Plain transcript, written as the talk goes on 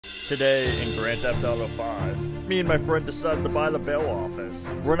Today in Grand Theft Auto 5, me and my friend decided to buy the bail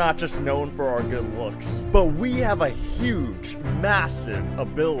office. We're not just known for our good looks, but we have a huge, massive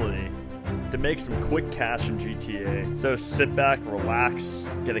ability to make some quick cash in GTA. So sit back, relax,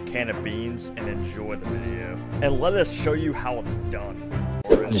 get a can of beans, and enjoy the video. And let us show you how it's done.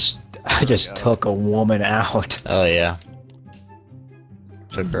 I just took a woman out. Oh yeah.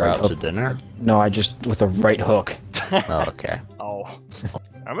 Took her out to dinner? No, I just with a right hook. Oh, okay. Oh.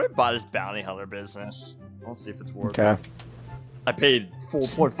 I'm gonna buy this bounty hunter business. I'll see if it's worth Okay. it. I paid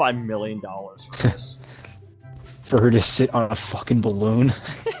 $4.5 million for this. For her to sit on a fucking balloon.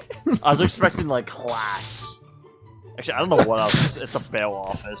 I was expecting like class. Actually, I don't know what else. It's a bail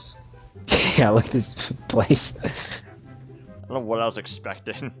office. Yeah, look at this place. I don't know what I was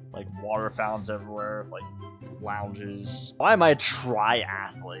expecting. Like water fountains everywhere, like lounges. Why am I a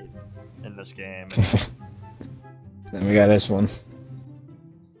triathlete in this game? Then we got this one.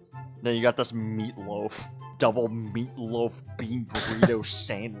 Then you got this meatloaf. Double meatloaf bean burrito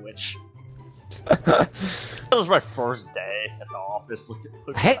sandwich. That was my first day at the office.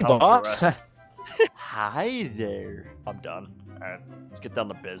 Look Hey, how I'm boss. dressed. Hi there. I'm done. Alright, let's get down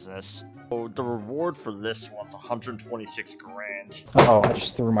to business. Oh, the reward for this one's 126 grand. Oh, I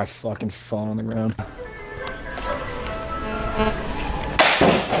just threw my fucking phone on the ground.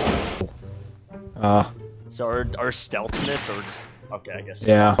 So our stealth in this, or just okay? I guess.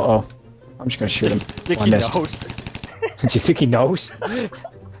 Yeah. Uh oh, I'm just gonna shoot him. Think I he missed. knows. Do you think he knows?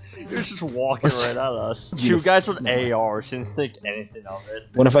 He was just walking right at us. Two guys with ARs didn't think anything of it.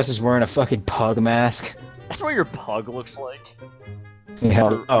 One of us is wearing a fucking pug mask. That's what your pug looks like.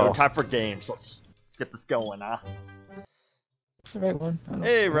 Yeah. Oh, Time for games. Let's get this going, huh? that's the right one.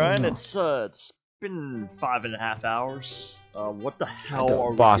 Hey I don't Ryan, know. it's been 5.5 hours. What the hell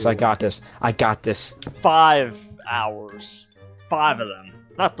are we Boss, doing? I got this. I got this. 5 hours. 5 of them.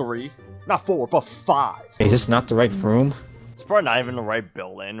 Not 3. Not 4, but 5. Is this not the right room? It's probably not even the right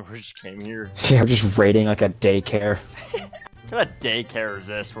building. We just came here. Yeah, we're just raiding like a daycare. What kind of daycare is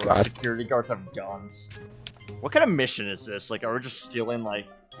this where God. security guards have guns? What kind of mission is this? Like, are we just stealing, like,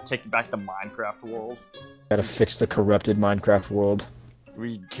 taking back the Minecraft world? Gotta fix the corrupted Minecraft world.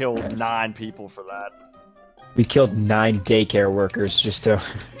 We killed 9 people for that. We killed 9 daycare workers just to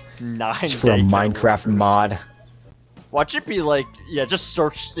 9 just for a daycare Minecraft workers. mod. Watch it be like, yeah, just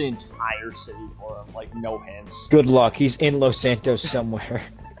search the entire city for him, like, no hints. Good luck. He's in Los Santos somewhere.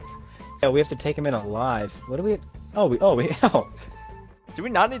 Yeah, we have to take him in alive. What do we? Oh, Do we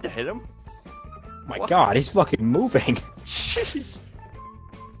not need to hit him? my What? God, he's fucking moving. Jeez.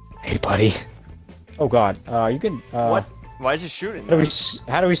 Hey, buddy. Oh God. You can. What? Why is he shooting?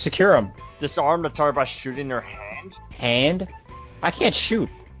 How do we secure him? Disarm the target by shooting their hand? Hand? I can't shoot.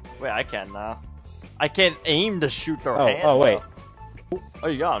 Wait, I can now. I can't aim to shoot their Oh, hand. oh, wait. though. Oh,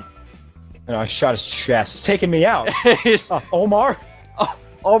 you got him. No, I shot his chest. It's taking me out. He's- Omar.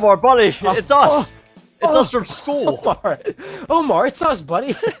 Omar, buddy, it's us. It's oh. us from school. Omar, it's us,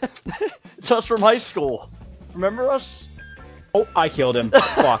 buddy. It's us from high school. Remember us? Oh, I killed him.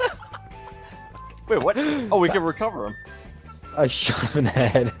 Fuck. Wait, what? Oh, we can recover him. I shot him in the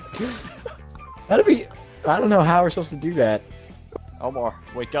head. That'd be. I don't know how we're supposed to do that. Omar,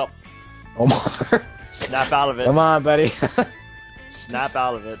 wake up. Omar. Snap out of it. Come on, buddy. Snap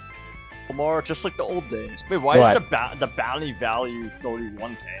out of it. Omar, just like the old days. Wait, why What? is the bounty value 31k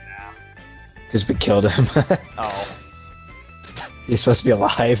now? Because we killed him. Oh. He's supposed to be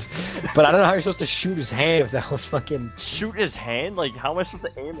alive. But I don't know how you're supposed to shoot his hand without fucking. Shoot his hand? Like, how am I supposed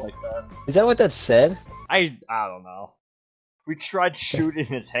to aim like that? Is that what that said? I don't know. We tried shooting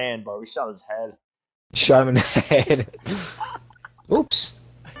his hand, but we shot his head. Shot him in the head. Oops.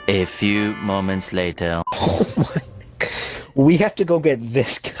 A few moments later. Oh my. We have to go get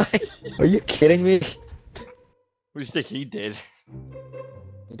this guy. Are you kidding me? What do you think he did?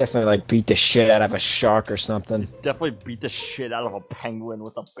 He definitely like beat the shit out of a shark or something. Definitely beat the shit out of a penguin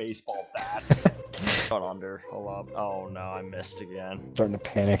with a baseball bat. Got under. Hold up. Oh no, I missed again. Starting to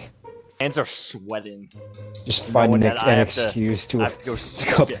panic. Hands are sweating. Just find Knowing an, that I an have to- excuse to I have to go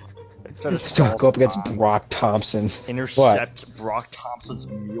go, try to go up against time. Brock Thompson. Intercept Brock Thompson's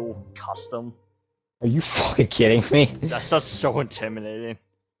mule custom. Are you fucking kidding me? That sounds so intimidating.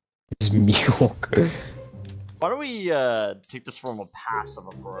 His mule. Why don't we take this from a passive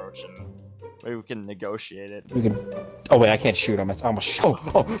approach and maybe we can negotiate it. We can. Oh wait, I can't shoot him. It's almost.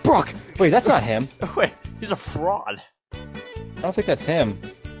 Oh, Brock. Wait, that's not him. Wait, he's a fraud. I don't think that's him.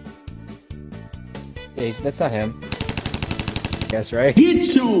 Yeah, that's not him. That's right.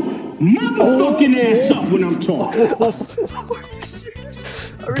 Get your motherfucking ass up when I'm talking.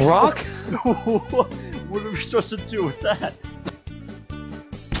 Brock? What are we supposed to do with that?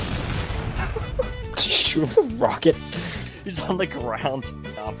 Shoot him with a rocket. He's on the ground.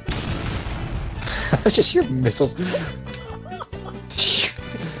 Oh. Just your missiles.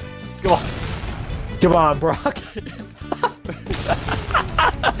 Come on. Come on, Brock.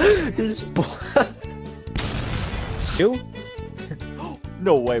 You just you?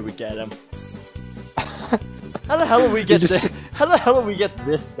 No way we get him. How the hell do we get this? How the hell do we get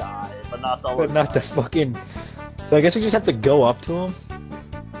this guy, but not the other But not guy? the fucking. So I guess we just have to go up to him.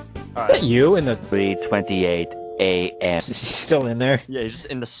 All Is that you in the? 3:28 a.m. Is he still in there? Yeah, he's just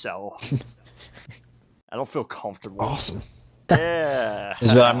in the cell. I don't feel comfortable. Awesome. Yeah.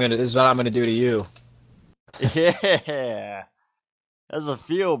 This is what I'm gonna. This is what I'm gonna do to you. Yeah. How's it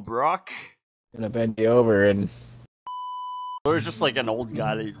feel, Brock? I'm gonna bend you over and. There's just like an old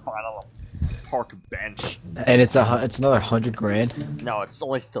guy that you find on a park bench. And it's another $100,000. No, it's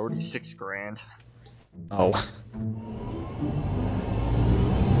only 36 grand. Oh.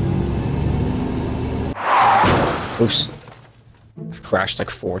 Oops. I've crashed like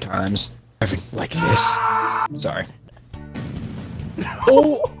 4 times. Everything like this. Sorry.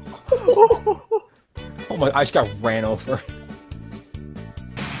 Oh! Oh my! I just got ran over.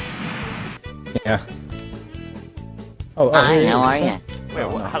 Yeah. Oh, Hi, here he how is. are you? Wait,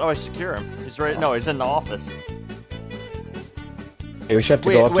 Oh, no. how do I secure him? He's right. No, he's in the office. Okay, we should have to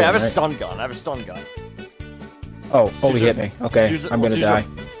Wait, go up wait, to I have him, a right? stun gun. I have a stun gun. Oh, he use hit our- me. Okay, use it- I'm let's gonna use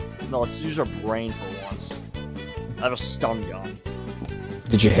die. No, let's use our brain for once. I have a stun gun.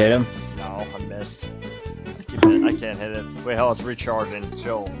 Did you hit him? No, I missed. I can't hit it. Wait, hell, it's recharging.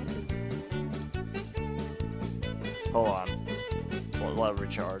 Chill. Hold on. So let it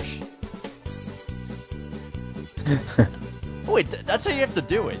recharge. Oh, wait, that's how you have to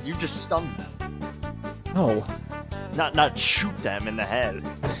do it. You just stun them, No. not shoot them in the head.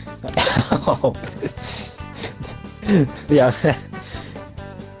 Oh. Yeah.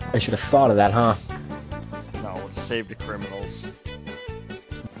 I should have thought of that, huh? No, let's save the criminals.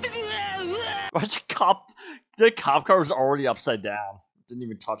 Why's the cop? The cop car was already upside down. Didn't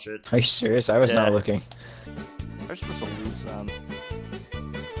even touch it. Are you serious? I was not Yeah. looking. We're supposed to lose them.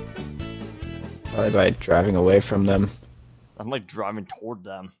 Probably by driving away from them. I'm like driving toward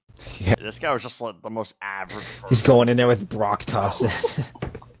them. Yeah. This guy was just like the most average person. He's going in there with Brock tops. Is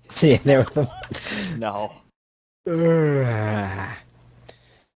he in there with him? No.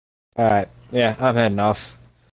 Alright. Yeah, I'm heading off.